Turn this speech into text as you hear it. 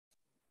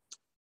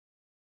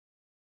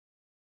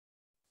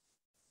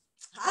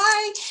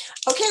Hi.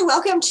 Okay,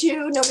 welcome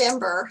to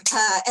November.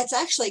 It's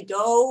actually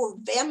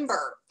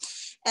Go-vember.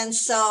 And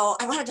so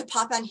I wanted to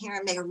pop on here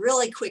and make a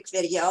really quick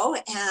video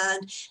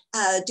and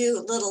do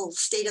a little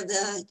state of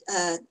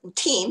the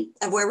team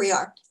of where we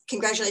are.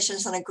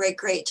 Congratulations on a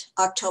great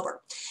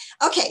October.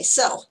 Okay,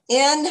 so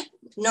in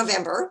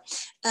November,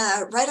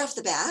 right off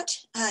the bat,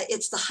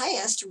 it's the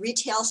highest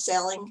retail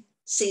selling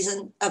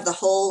season of the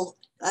whole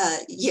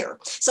year.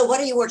 So what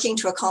are you working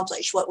to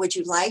accomplish? What would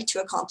you like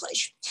to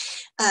accomplish?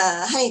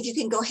 Honey, if you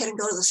can go ahead and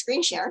go to the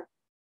screen share.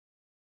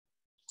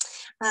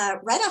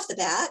 Right off the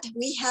bat,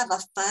 we have a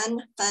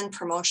fun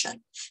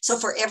promotion. So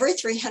for every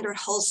 300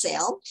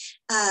 wholesale,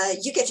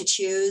 you get to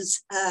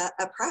choose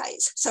a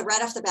prize. So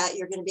right off the bat,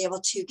 you're going to be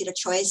able to get a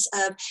choice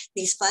of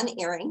these fun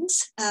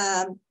earrings.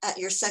 At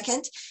your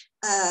second,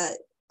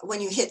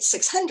 when you hit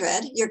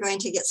 600, you're going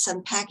to get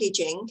some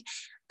packaging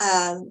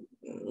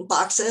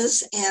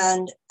boxes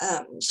and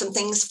some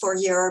things for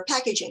your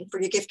packaging, for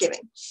your gift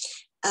giving.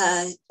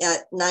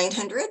 At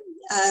 900,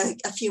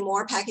 a few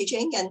more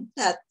packaging, and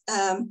at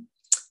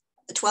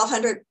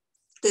 1200,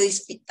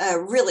 these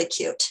really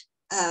cute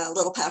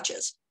little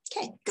pouches.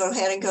 Okay, go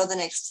ahead and go to the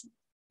next.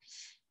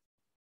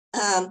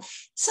 The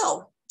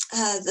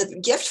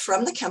gift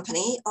from the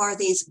company are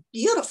these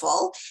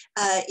beautiful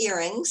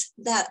earrings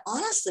that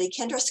honestly,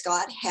 Kendra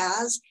Scott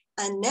has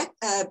a neck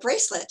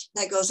bracelet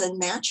that goes and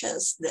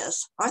matches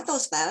this. Aren't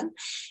those fun?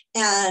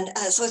 And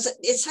so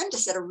it's time to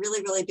set a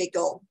really big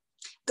goal.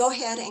 Go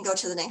ahead and go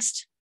to the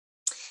next.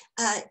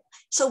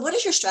 So what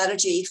is your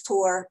strategy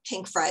for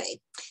Pink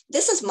Friday?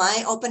 This is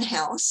my open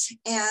house,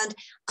 and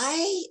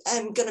I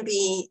am going to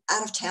be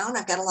out of town.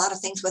 I've got a lot of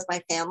things with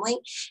my family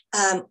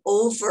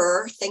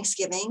over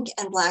Thanksgiving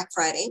and Black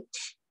Friday.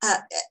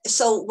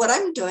 So what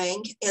I'm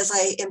doing is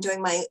I am doing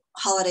my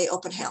holiday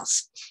open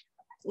house,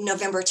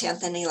 November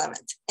 10th and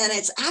 11th. And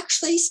it's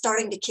actually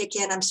starting to kick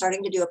in. I'm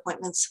starting to do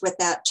appointments with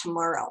that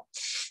tomorrow.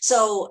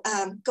 So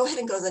go ahead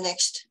and go to the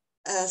next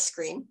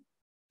screen.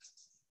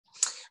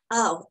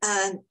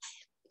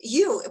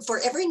 For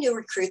every new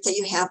recruit that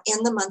you have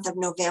in the month of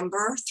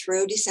November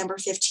through December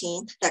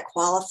 15th that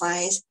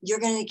qualifies, you're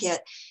going to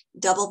get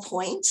double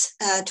points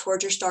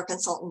towards your Star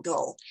Consultant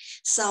goal.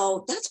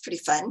 So that's pretty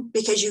fun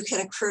because you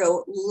can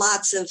accrue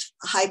lots of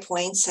high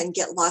points and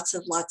get lots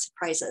of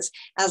prizes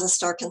as a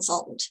Star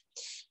Consultant.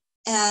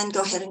 And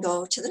go ahead and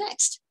go to the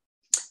next.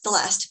 The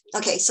last.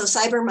 Okay, so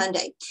Cyber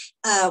Monday,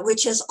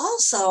 which is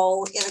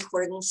also in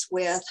accordance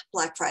with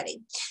Black Friday.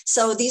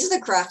 So these are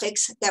the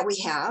graphics that we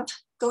have.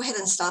 Go ahead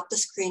and stop the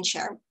screen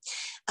share.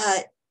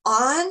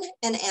 On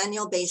an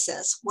annual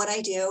basis, what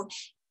I do,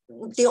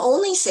 the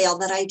only sale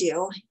that I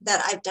do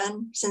that I've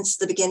done since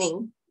the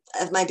beginning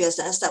of my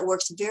business that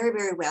works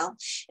very well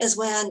is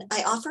when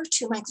I offer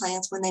to my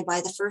clients when they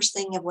buy the first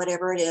thing of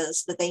whatever it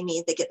is that they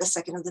need, they get the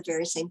second of the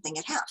very same thing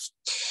at half.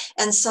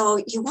 And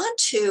so you want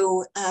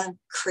to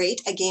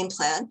create a game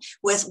plan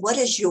with what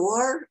are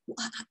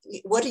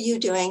you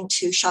doing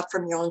to shop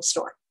from your own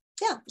store?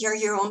 Yeah, you're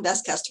your own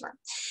best customer.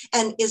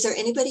 And is there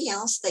anybody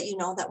else that you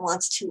know that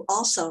wants to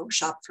also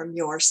shop from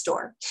your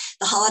store?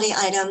 The holiday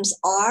items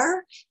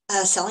are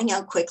selling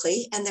out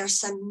quickly, and there's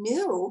some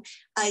new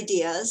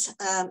ideas,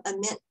 a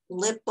mint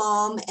lip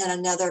balm and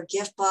another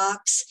gift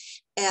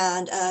box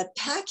and a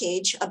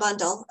package, a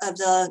bundle of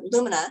the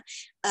Lumina,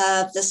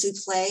 of the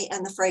souffle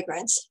and the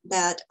fragrance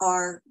that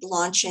are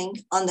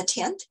launching on the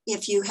 10th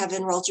if you have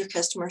enrolled your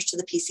customers to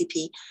the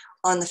PCP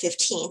on the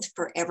 15th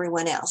for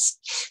everyone else.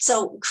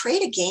 So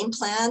create a game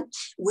plan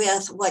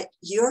with what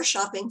you're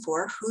shopping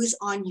for, who's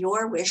on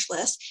your wish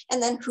list,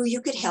 and then who you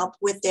could help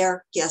with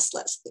their guest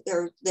list,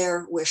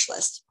 their wish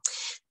list.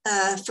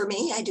 For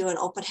me, I do an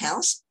open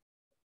house,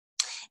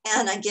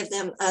 and I give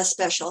them an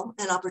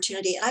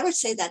opportunity. And I would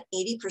say that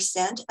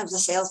 80% of the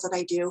sales that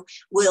I do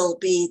will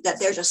be that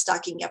they're just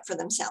stocking up for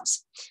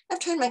themselves. I've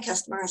trained my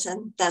customers,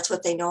 and that's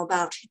what they know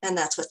about, and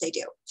that's what they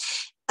do.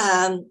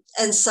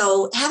 And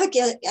so have a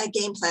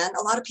game plan.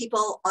 A lot of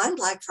people on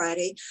Black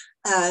Friday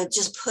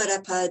just put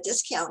up a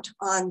discount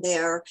on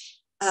their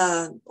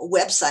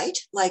website,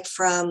 like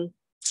from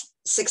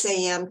 6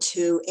 a.m.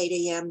 to 8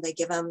 a.m., they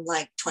give them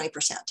like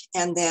 20%.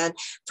 And then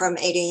from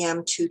 8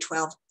 a.m. to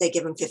 12, they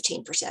give them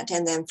 15%.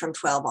 And then from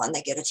 12 on,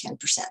 they get a 10%.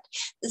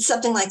 It's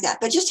something like that.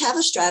 But just have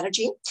a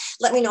strategy.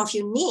 Let me know if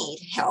you need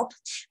help.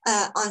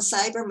 On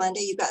Cyber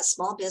Monday, you've got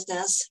small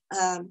business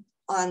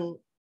on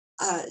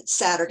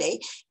Saturday,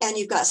 and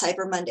you've got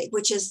Cyber Monday,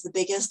 which is the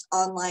biggest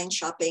online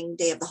shopping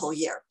day of the whole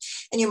year.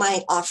 And you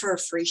might offer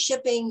free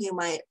shipping. You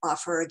might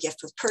offer a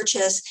gift with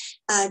purchase.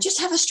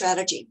 Just have a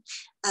strategy.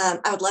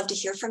 I would love to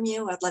hear from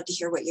you. I'd love to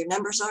hear what your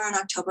numbers are in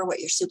October, what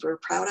you're super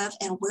proud of,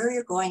 and where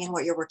you're going and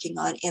what you're working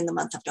on in the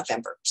month of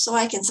November, so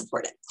I can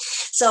support it.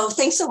 So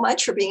thanks so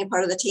much for being a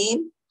part of the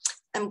team.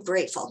 I'm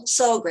grateful,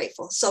 so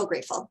grateful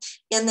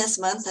in this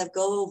month of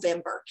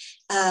Go-vember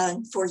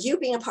for you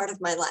being a part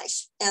of my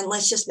life. And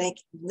let's just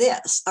make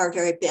this our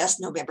very best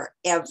November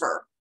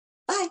ever.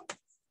 Bye.